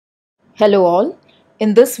Hello all.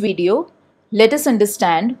 In this video, let us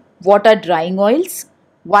understand what are drying oils,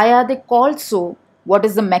 why are they called so, what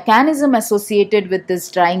is the mechanism associated with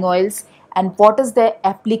these drying oils, and what is their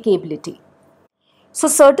applicability. So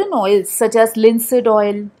certain oils such as linseed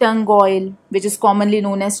oil, tung oil, which is commonly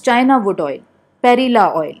known as China wood oil,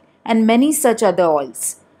 perilla oil, and many such other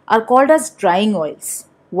oils are called as drying oils.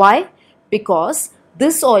 Why? Because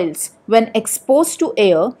these oils, when exposed to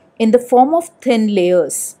air in the form of thin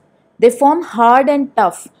layers, they form hard and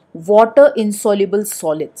tough water-insoluble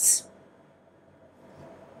solids.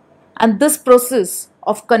 And this process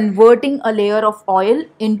of converting a layer of oil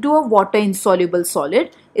into a water-insoluble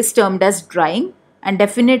solid is termed as drying, and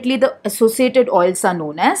definitely the associated oils are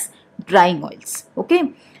known as drying oils.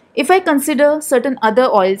 Okay. If I consider certain other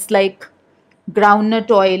oils like groundnut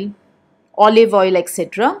oil, olive oil,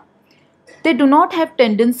 etc., they do not have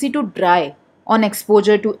tendency to dry on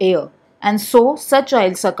exposure to air, and so such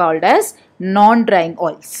oils are called as non-drying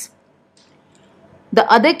oils. The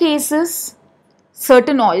other cases,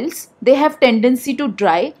 certain oils, they have tendency to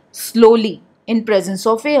dry slowly in presence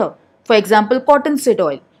of air. For example, cottonseed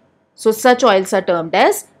oil. So such oils are termed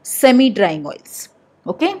as semi-drying oils.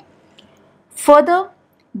 Okay. Further,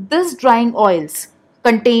 these drying oils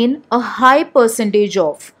contain a high percentage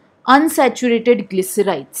of unsaturated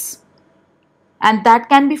glycerides, and that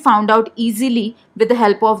can be found out easily with the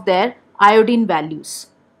help of their iodine values.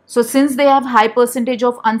 So since they have high percentage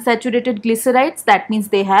of unsaturated glycerides, that means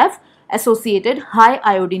they have associated high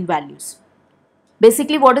iodine values.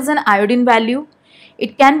 Basically, what is an iodine value?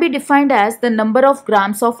 It can be defined as the number of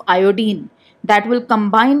grams of iodine that will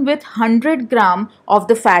combine with 100 gram of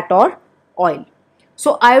the fat or oil.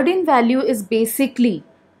 So iodine value is basically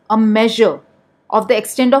a measure of the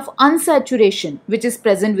extent of unsaturation which is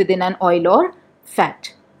present within an oil or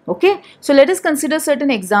fat. Okay, so let us consider certain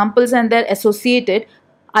examples and their associated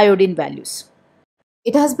iodine values.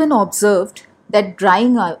 It has been observed that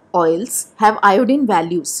drying oils have iodine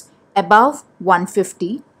values above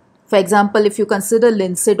 150. For example, if you consider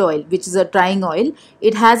linseed oil, which is a drying oil,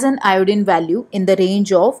 it has an iodine value in the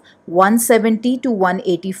range of 170 to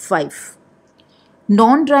 185.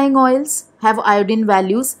 Non-drying oils have iodine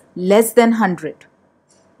values less than 100.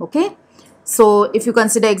 Okay. So if you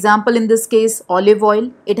consider example in this case, olive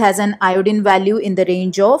oil, it has an iodine value in the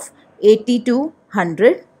range of 80 to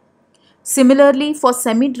 100. Similarly, for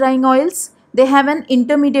semi-drying oils, they have an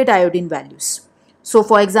intermediate iodine values. So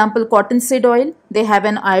for example, cottonseed oil, they have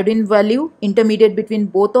an iodine value intermediate between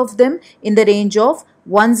both of them in the range of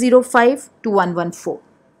 105 to 114.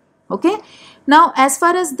 Okay. Now, as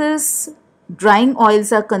far as this drying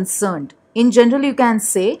oils are concerned, in general, you can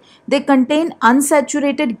say they contain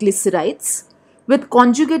unsaturated glycerides with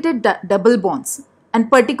conjugated double bonds, and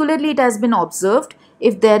particularly it has been observed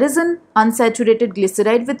if there is an unsaturated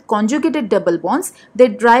glyceride with conjugated double bonds, they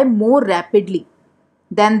dry more rapidly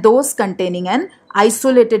than those containing an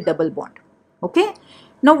isolated double bond. Okay.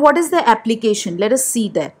 Now, what is the application? Let us see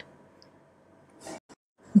that.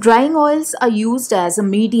 Drying oils are used as a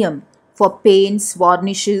medium for paints,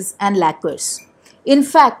 varnishes, and lacquers. In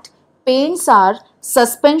fact, paints are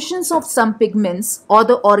suspensions of some pigments or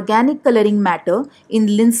the organic coloring matter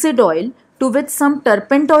in linseed oil to which some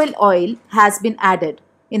turpentine oil has been added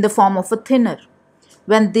in the form of a thinner.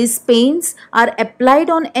 When these paints are applied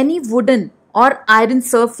on any wooden or iron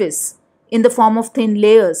surface in the form of thin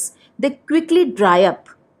layers, they quickly dry up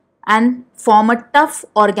and form a tough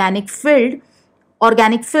organic film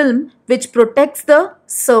which protects the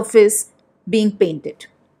surface being painted.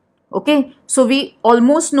 Okay, so we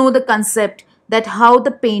almost know the concept that how the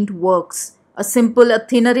paint works. A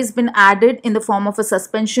thinner has been added in the form of a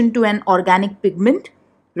suspension to an organic pigment,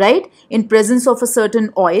 right? In presence of a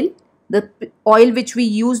certain oil. The oil which we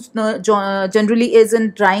use generally is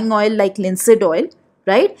in drying oil like linseed oil,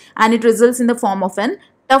 right? And it results in the form of an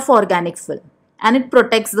tough organic film, and it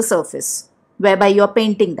protects the surface whereby you are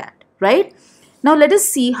painting that, right? Now let us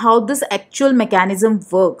see how this actual mechanism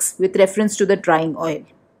works with reference to the drying oil.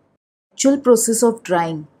 Actual process of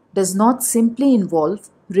drying does not simply involve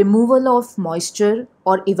removal of moisture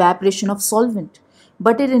or evaporation of solvent,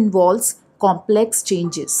 but it involves complex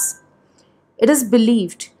changes. It is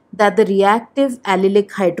believed that the reactive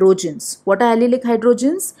allylic hydrogens, what are allylic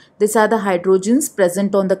hydrogens? These are the hydrogens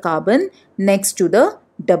present on the carbon next to the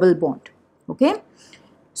double bond. Okay.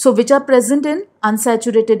 So which are present in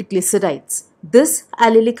unsaturated glycerides. These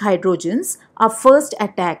allylic hydrogens are first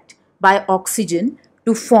attacked by oxygen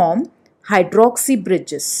to form hydroxy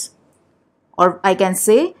bridges, or I can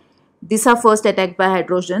say these are first attacked by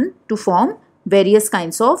hydrogen to form various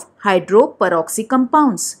kinds of hydroperoxy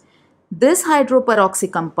compounds. These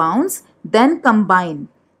hydroperoxy compounds then combine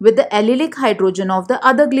with the allylic hydrogen of the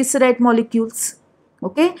other glyceride molecules.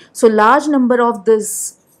 Okay, so large number of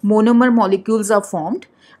this monomer molecules are formed,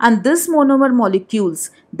 and this monomer molecules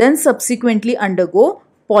then subsequently undergo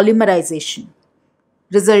polymerization,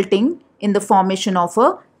 resulting in the formation of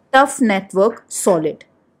a tough network solid.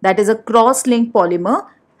 That is, a cross-linked polymer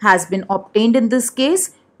has been obtained in this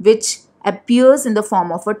case, which appears in the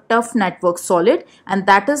form of a tough network solid, and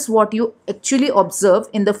that is what you actually observe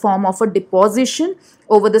in the form of a deposition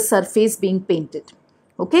over the surface being painted.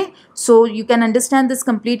 Okay, so you can understand this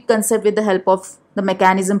complete concept with the help of the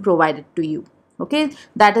mechanism provided to you. Okay,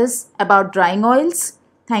 that is about drying oils.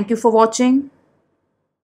 Thank you for watching.